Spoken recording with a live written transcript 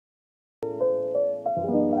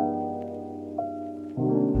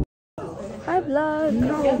Hi vlog.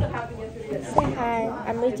 Say hi.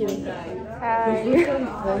 I'm redoing. Hi.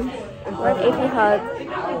 One AP hug.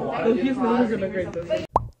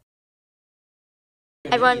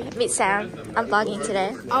 Everyone meet Sam. I'm vlogging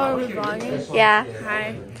today. Oh, we're vlogging? Yeah.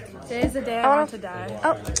 Hi. Today's the day I want to die.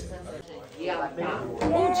 Oh.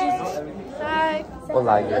 Oh, Jesus. Hi.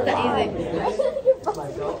 Hola. Easy.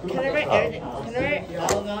 Can I write everything? Can I write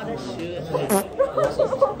all on the shoes? Can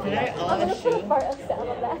I write all on the shoes?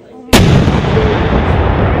 Did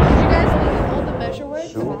you guys leave all the measure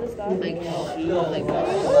words for this guy? Like shoe, like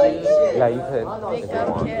Yeah, you could. makeup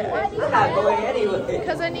kit.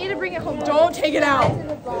 Because I need to bring it home. Don't take it out.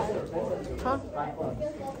 Huh?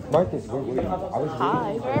 Marcus, where were you? I was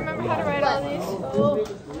Hi. Do I remember how to write all these?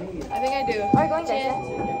 I think I do. Are you going to?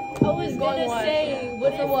 I was gonna say,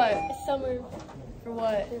 What for what? summer. For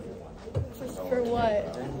what? For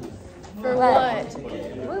what? For What? what?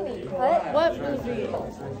 Movie. What? What movie?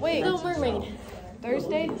 Wait, Little Mermaid.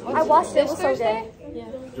 Thursday? I watched it. It was so Thursday? good. Yeah.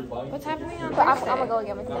 What's happening on But I'm Thursday? gonna go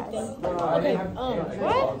again with class. Okay.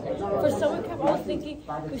 What? For summer camp, I was thinking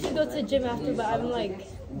we should go to the gym after, but I'm like,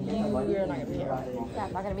 you're not gonna be here. Yeah,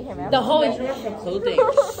 I'm not gonna be here, man. The whole. For clothing.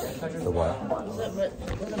 The what?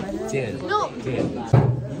 No.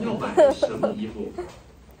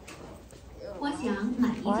 我想买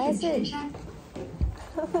一件衬衫。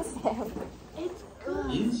 Sam.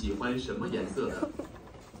 您喜欢什么颜色的？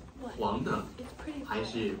黄的还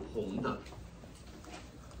是红的？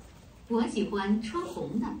我喜欢穿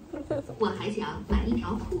红的，我还想买一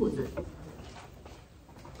条裤子。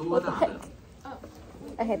多大的？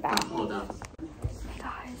 Okay, bye. 大号的？ Hey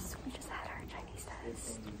guys, we just had our Chinese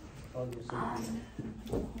test.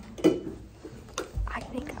 I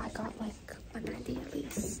think I got like a 90 at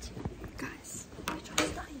least. Guys, I tried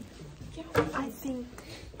studying. I think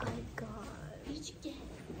I got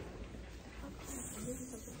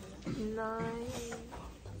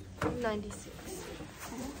 96.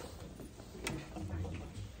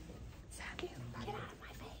 Sam, get out of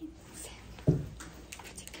my face. Sam,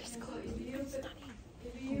 take your score. Studying.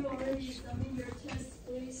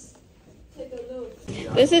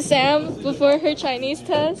 This is Sam before her Chinese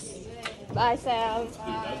test. Bye, Sam.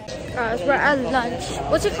 Guys, we're at lunch.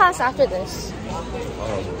 What's your class after this?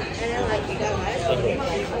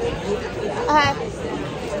 Okay.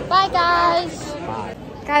 Bye, guys.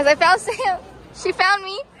 Guys, I found Sam. She found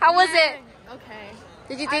me. How was it? Okay.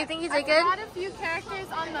 Do you think you did I good? got a few characters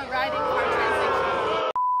on the riding part.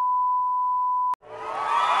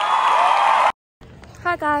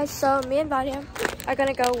 Hi guys, so me and Vanya are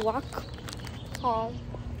gonna go walk home.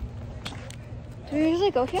 Do we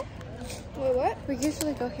usually go here? Wait, what? We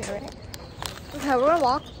usually go here, right? Okay, we're gonna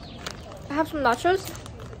walk. I have some nachos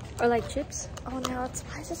or like chips. Oh no,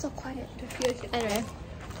 why is it so quiet? Anyway,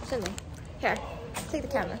 Cindy, here, take the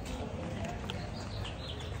camera.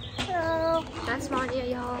 Hello, that's Vanya,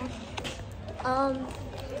 y'all.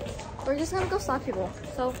 We're just gonna go stalk people.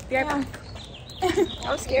 So be right back.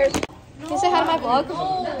 I'm scared. Can you say hi to my vlog,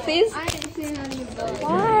 please? I didn't see any of those.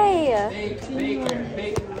 Why?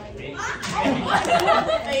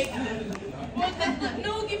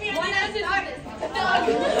 No, give me one as an artist.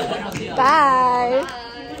 Bye.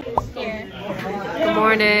 Good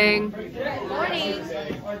morning. Morning.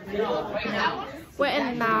 We're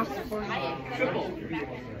in math.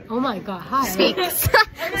 Oh my god, hi. Speak.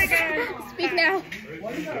 Speak now.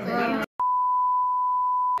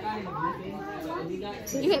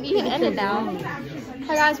 You can end it now.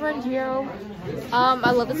 Hi guys, we're in Geo.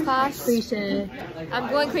 I love this class. Appreciate it. I'm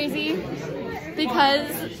going crazy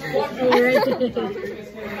because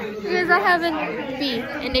I have an B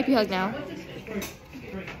in AP Hug now.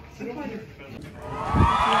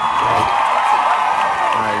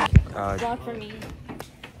 Vlog for me.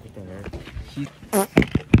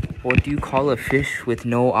 What do you call a fish with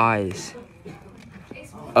no eyes?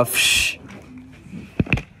 A fish.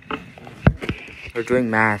 We're doing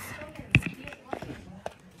math.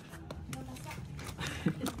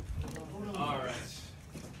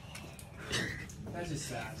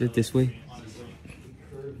 Is it this way?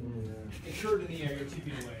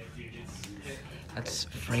 That's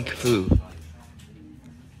Frank Fu.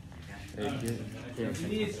 I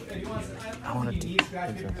want to do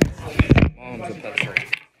Mom's a pencil.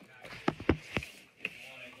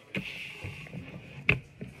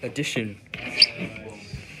 Addition.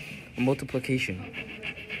 Multiplication.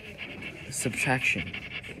 Subtraction.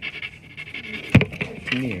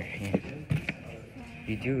 Come here. Yeah.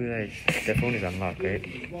 You do realize the phone is unlocked, right?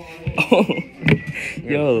 Oh,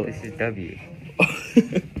 yo. This is W.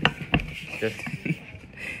 Just,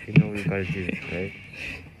 you know what we gotta do, right?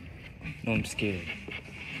 No, I'm scared.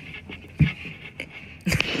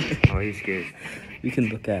 Why are you scared? You can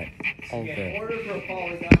look at all the. Order for a fall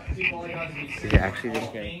is not two falling has to be Is it actually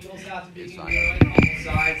okay? angles have to be right, all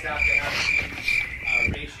sides have to have the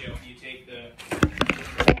same ratio. You take the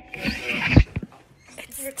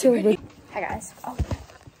Hi guys. Oh.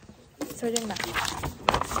 So we're doing that.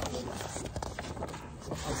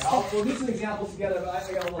 We'll do some examples together, but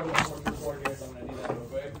I got a little bit more to record here, so I'm gonna do that real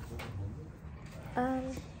quick. Do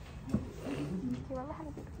you remember how to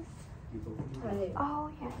do this? Oh,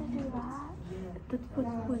 you have to do that?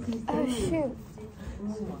 Oh shoot.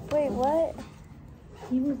 Wait, what?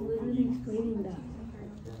 He was literally explaining that.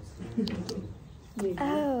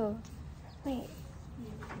 Oh. Wait.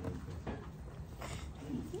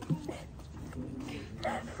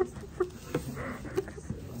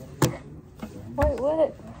 Wait, what?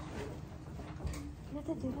 You have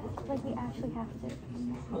to do that? Like, we actually have to.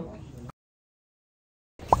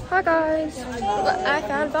 Hi guys! I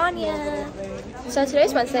found Vanya! So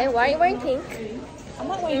today's Wednesday. Why are you wearing pink? I'm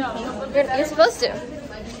not wearing pink. You're supposed to.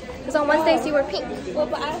 Because on Wednesdays you wear pink. Well,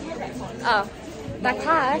 but I don't have that class. Oh. That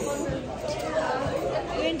class?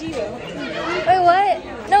 When do you? Wait, what?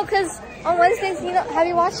 No, because on Wednesdays, you know, have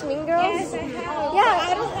you watched Mean Girls? Yes, I have. Yeah.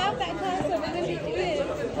 I don't have that class, so when did you do it?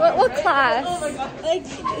 What class? Like,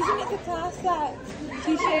 isn't it the class that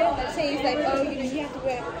teacher that says like, oh, you know, you have to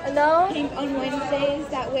wear No? pink on Wednesdays,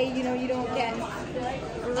 that way, you know, you don't get...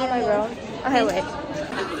 I'm not my bro. Okay, wait.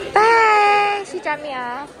 Bye! She dropped me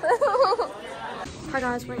off. Hi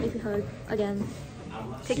guys, we're in AP Hug again.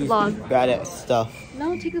 Take the vlog. Got it. Stuff.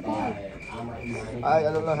 No, take the vlog. I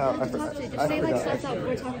don't know how. Just talk to it. Just say like stuff that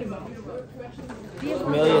we're talking about.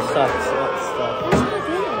 Amelia sucks at stuff. That's not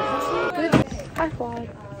good. That's not good. Hi vlog.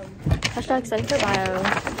 Hashtag study for bio.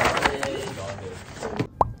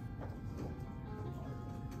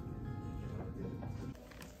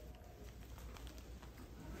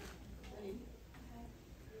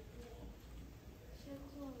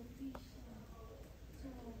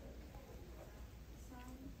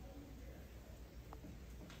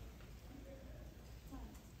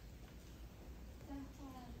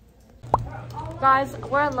 Guys,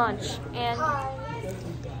 we're at lunch and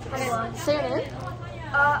say your name.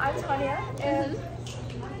 I'm Tanya, and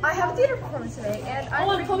I have a theater performance today, and I'm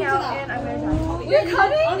freaking out, and I'm gonna die. You're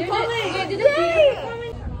coming? I'm coming!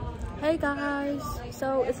 Yay! Hey guys,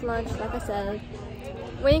 so it's lunch, like I said.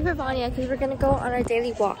 Waiting for Vanya because we're gonna go on our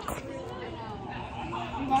daily walk.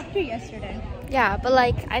 We walked here yesterday. Yeah, but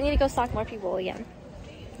like, I need to go stalk more people again.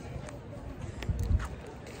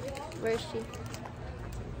 Where is she?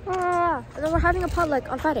 Ah, and then we're having a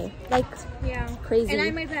potluck on Friday. Like, Yeah. crazy. And I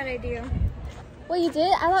made that idea. Well, you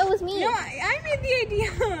did? I thought it was me. No, I made the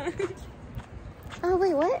idea. Oh,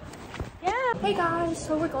 wait, what? Yeah. Hey guys,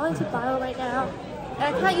 so we're going to bio right now.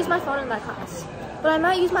 And I can't use my phone in that class. But I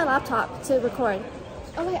might use my laptop to record.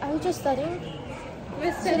 Oh wait, are we just studying?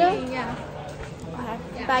 We're studying, yeah.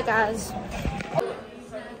 Okay. Bye guys.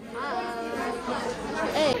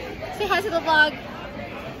 Hey, say hi to the vlog.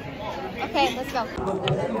 Okay, let's go.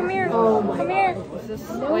 Come here. Come here.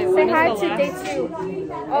 Say hi to day 2.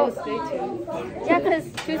 Oh, day 2. Yeah, because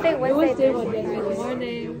Tuesday, Wednesday, Thursday. Good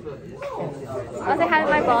morning. I'll say hi to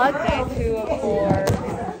my vlog. Day 2 of 4.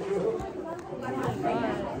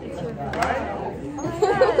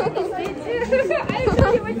 I didn't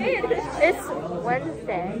tell you what day it is. It's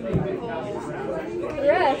Wednesday.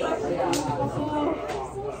 Yes.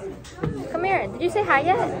 Come here. Did you say hi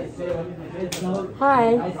yet?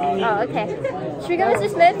 Hi. Oh, okay. Should we go, Mr.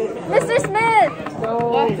 Smith? Mr. Smith!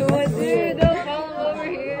 What do I do? Don't follow over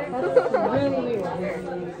here.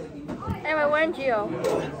 Anyway, we're in Geo.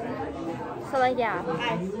 So, like, yeah.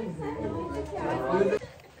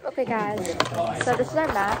 Okay, guys. So, this is our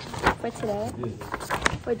math for today.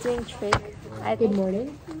 We're doing trig. Good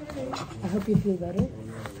morning. I hope you feel better.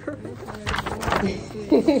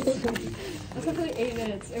 That's only 8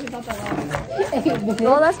 minutes. It was not that long.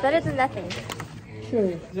 Well, that's better than nothing.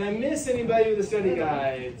 Sure. Did I miss anybody with the study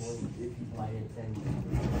guides?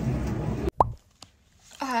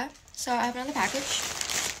 Okay, so I have another package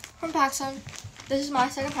from Paxson. This is my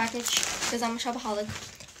second package because I'm a shopaholic.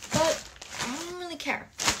 But I don't really care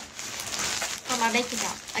what my bank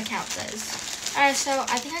account says. Alright, so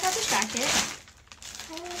I think I got this jacket.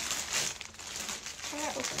 How do I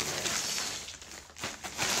open this?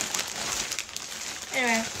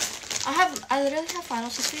 Anyway, I literally have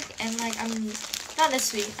finals this week, and like not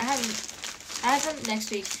this week. I have them next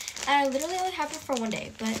week, and I literally only have them for one day.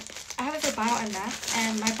 But I have it for bio and math,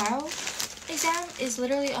 and my bio exam is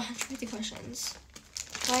literally 150 questions.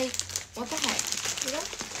 Like, what the heck, you know?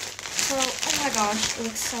 So, oh my gosh, it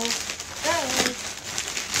looks so good.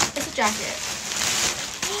 It's a jacket.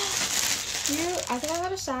 cute. I think I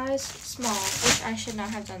got a size small, which I should not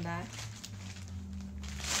have done that.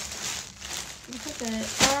 Look at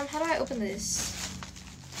this. How do I open this?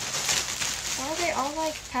 Why are they all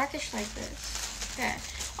like packaged like this? Okay.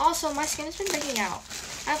 Also, my skin has been breaking out.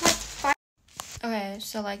 I have like 5. Okay,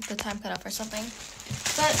 so like the time cut off or something.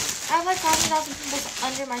 But I have like 5,000 pimples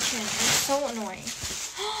under my chin. It's so annoying.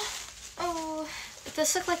 Oh,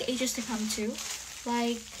 this took like ages to come too.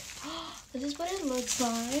 Like, this is what it looks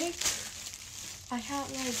like. I can't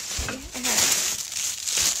like see. Okay.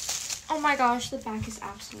 Oh my gosh, the back is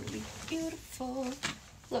absolutely beautiful.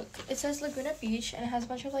 Look, it says Laguna Beach and it has a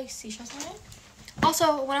bunch of like seashells on it.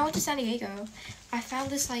 Also, when I went to San Diego, I found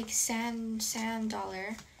this like sand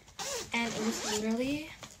dollar and it was literally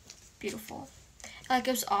beautiful. Like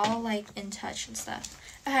it was all like in touch and stuff.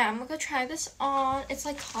 Okay, I'm gonna go try this on. It's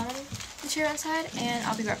like cotton material inside and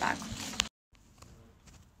I'll be right back.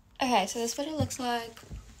 Okay, so this is what it looks like.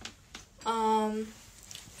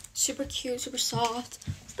 Super cute, super soft.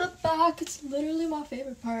 The back, it's literally my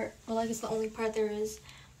favorite part. Or like it's the only part there is.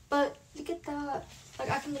 But look at that.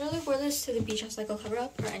 Like I can literally wear this to the beach as like a cover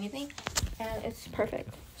up or anything. And it's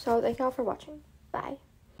perfect. So thank y'all for watching. Bye.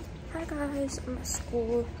 Hi guys, I'm at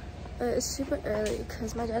school. It's super early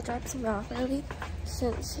because my dad drops me off early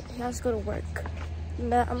since he has to go to work.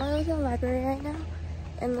 But I'm gonna go to the library right now.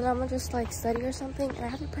 And then I'm gonna just like study or something. And I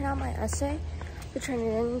have to print out my essay to turn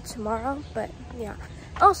it in tomorrow. But yeah.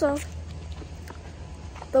 Also,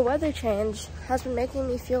 the weather change has been making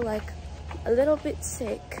me feel like a little bit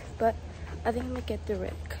sick, but I think I'm gonna get through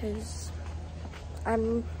it because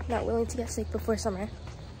I'm not willing to get sick before summer.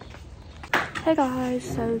 Hey guys,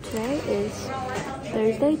 so today is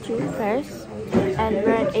Thursday, June 1st, and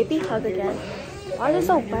we're in AP Hub again. Why is it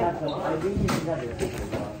so wet?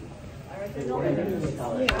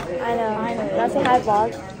 I know. Can I say hi,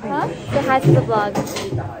 vlog? Huh? Say hi to the vlog.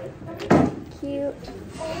 Cute.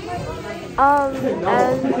 And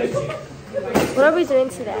what are we doing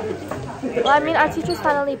today? Well, I mean, our teacher's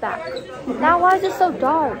finally back. Now, why is it so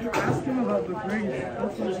dark?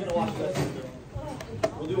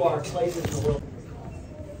 We'll do our places in the world.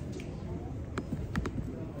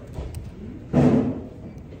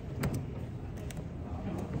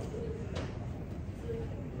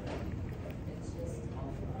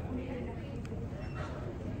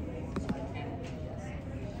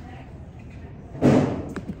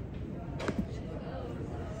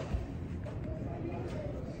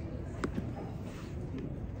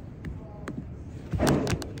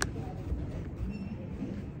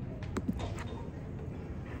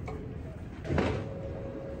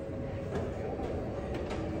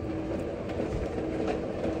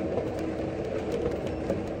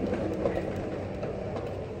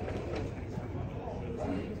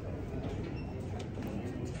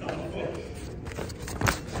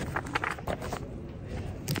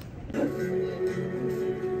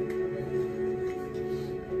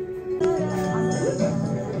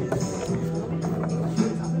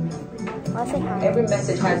 Every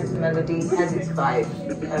message has its melody, has its vibe.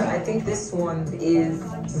 I think this one is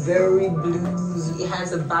very blues. It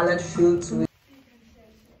has a ballad feel to it.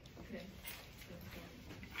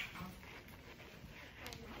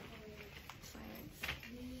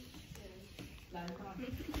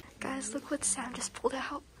 Guys, look what Sam just pulled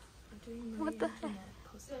out. What the heck?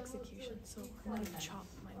 Post-execution, so I'm gonna chop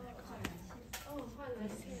my neck off.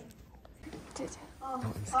 Dude.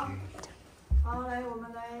 好，来，我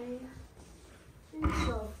们来一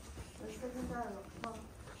首《second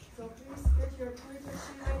dialogue》。So please get your toilet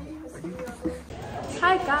ready.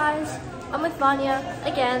 Hi guys, I'm with Vanya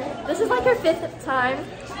again. This is like her 5th time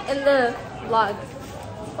in the vlog.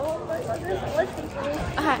 Oh my god, there's so much things.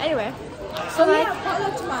 Okay, anyway. So like,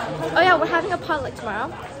 oh yeah, we're having a potluck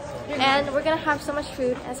tomorrow. And we're gonna have so much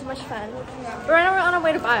food and so much fun. But right now we're on our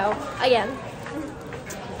way to bio again.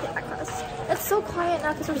 It's so quiet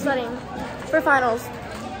now because we're studying for finals.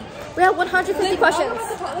 We have 150 questions.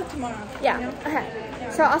 Yeah. Okay.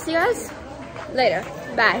 So I'll see you guys later.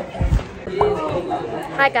 Bye.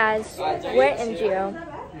 Hi guys. We're in Geo.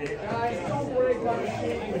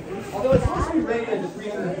 Although it's supposed to be rated at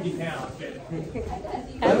 350 pounds.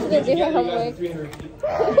 I'm gonna do her homework.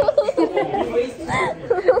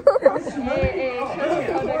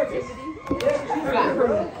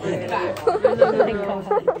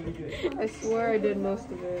 I swear I did most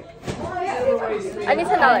of it. I need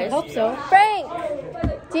 $10. I hope so. Frank,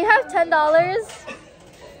 do you have $10?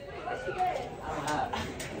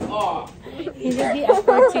 He did the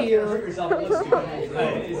effort to you.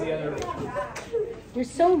 You're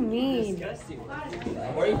so mean.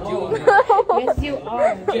 What are you doing? Yes, you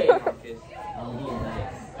are.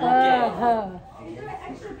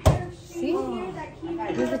 See?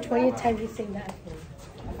 This is the 20th time he's saying that.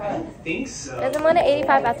 I think so. Because I'm going to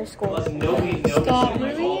 85 after school. Nobody knows. Stop,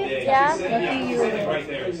 really? Yeah? Lucky you. Right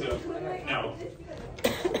there, so no.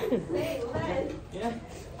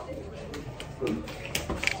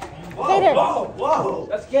 Hayden, Whoa, whoa,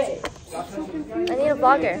 that's gay. I need a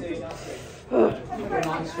vlogger.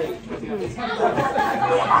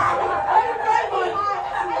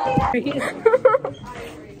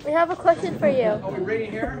 We have a question for you. Are we ready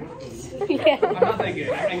here? Yeah. I'm not that good.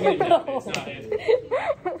 I can get it. It's not it.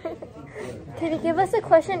 Can you give us a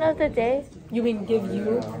question of the day? You mean give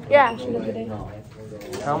you? Yeah. Question of the day?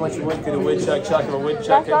 How much wood could a woodchuck chuck if a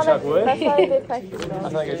woodchuck could chuck wood? That's not a big question.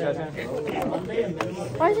 That's not a good question.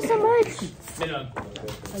 Why is it so much?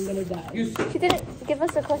 I'm gonna die. She didn't give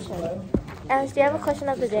us a question. Ash, do you have a question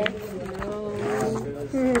of the day? I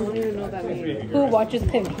don't even know what that means. Who watches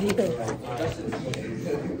my videos?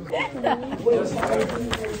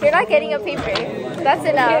 You're not getting a paper. That's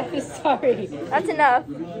enough. Yeah, sorry. That's enough.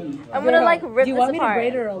 I'm gonna like rip Do you this want me to apart.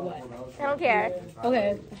 grade her or what? I don't care.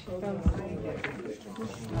 Okay.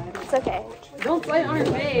 It's okay. Don't play on her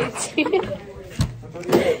face.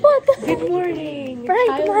 What the? Good morning. Brian,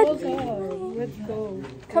 I come woke on. up. Let's go.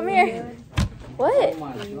 Come here. What?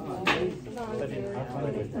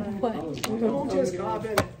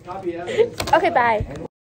 Okay, bye.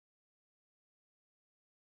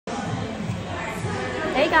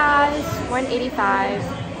 Hey guys, we're in 85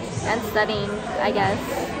 and studying, I guess.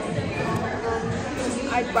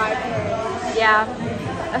 I bribed her. Yeah.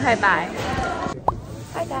 Okay, bye.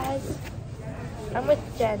 Hi guys. I'm with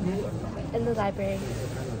Jen in the library.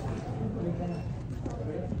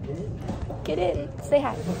 Get in. Say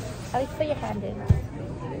hi. At least put your hand in.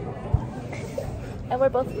 And we're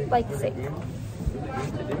both like sick.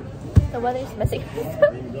 The weather's messing.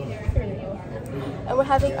 And we're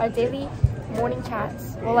having our daily morning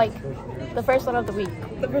chats. Well, like the first one of the week.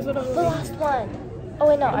 The first one. The last one. Oh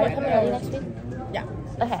wait, no. Are you coming early next week? Yeah.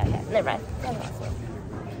 Okay. Never mind.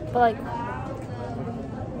 But like,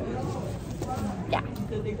 yeah.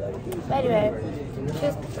 But anyway,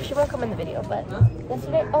 she won't come in the video. But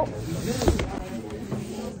yesterday,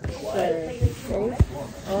 Sure.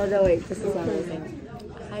 Oh no, wait. This is not amazing.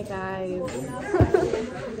 Hi guys.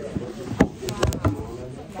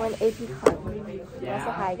 We're in AP Hug. You want to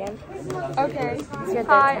say hi again? Okay. It's your Hi, third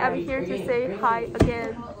time. I'm here to say hi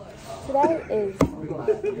again. Today is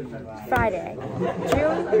Friday,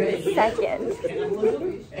 June 2nd.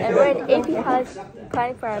 And we're in AP Hug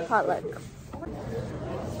planning for our potluck.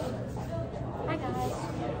 Hi guys.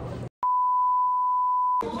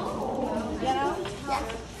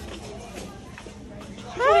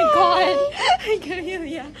 Oh my god.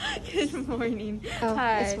 Camilla, good morning. Oh,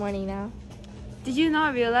 Hi. it's morning now. Did you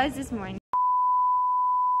not realize this morning?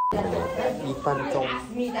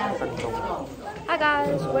 Hi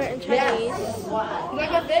guys, we're in Chinese.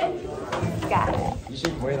 Got it. You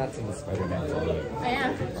should wear that to the Spider-Man video. I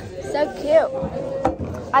am. So cute.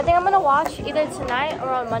 I think I'm gonna watch either tonight or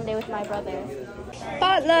on Monday with my brother.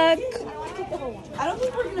 Potluck. I don't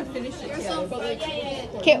think we're gonna finish it together, but like,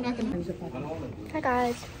 Cute. Hi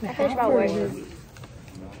guys. I finished my work.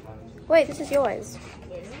 Wait, this is yours.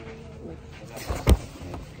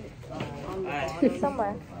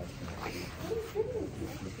 Somewhere.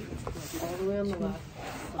 All the way on the left.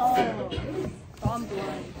 I'm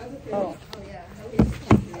blind. Oh.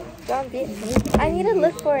 John B. I need to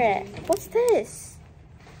look for it. What's this?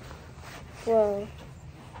 Whoa.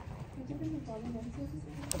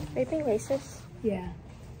 Are you being racist? Yeah.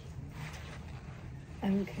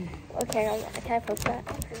 I'm okay. Okay, can I post that?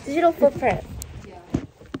 Digital footprint.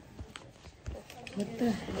 What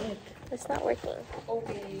the heck? It's not working.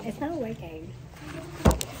 It's not working.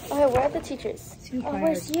 Okay, where are the teachers? Oh,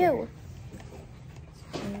 where's you?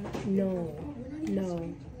 No. No.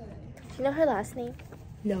 Do you know her last name?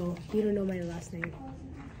 No. You don't know my last name.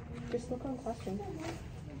 Just look on question.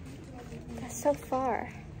 That's so far.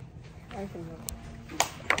 I can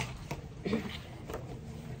look.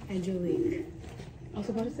 Angelique. I was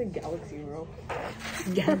about to say Galaxy, bro.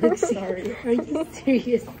 Galaxy? Sorry. Are you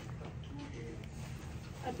serious?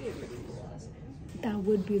 That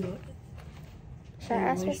would be the... Should I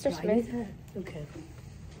ask Mr. Smith? Okay.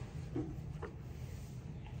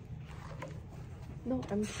 No,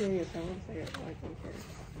 I'm serious. I want to say it. Like, I'm serious.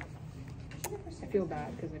 I feel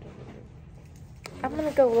bad because I don't know it. I'm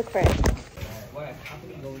gonna go look for it.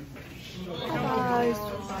 Guys,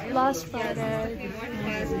 last Friday.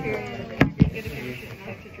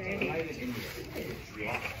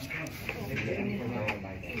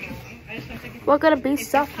 We're gonna be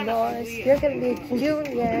sophomores. You're gonna be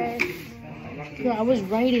junior. No, I was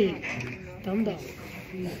writing. Dumb.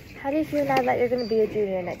 How do you feel now that you're going to be a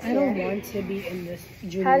junior next year? I don't want to be in this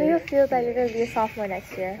junior. How do you feel that you're going to be a sophomore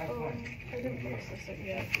next year?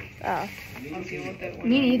 Oh.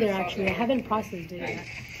 Me neither, actually. I haven't processed it yet.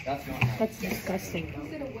 That's disgusting.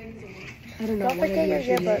 I don't know. Don't forget your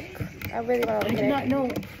yearbook. I really want to I look do at not it. know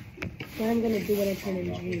what I'm going to do when I turn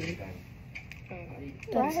in junior.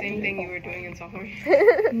 What? Same thing you were doing in sophomore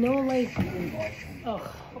year. No, like, oh,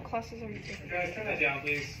 What classes are you taking? Guys, turn that down,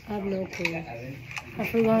 please. I have no clue. I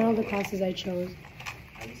forgot all the classes I chose.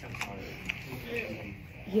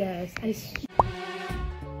 Yes,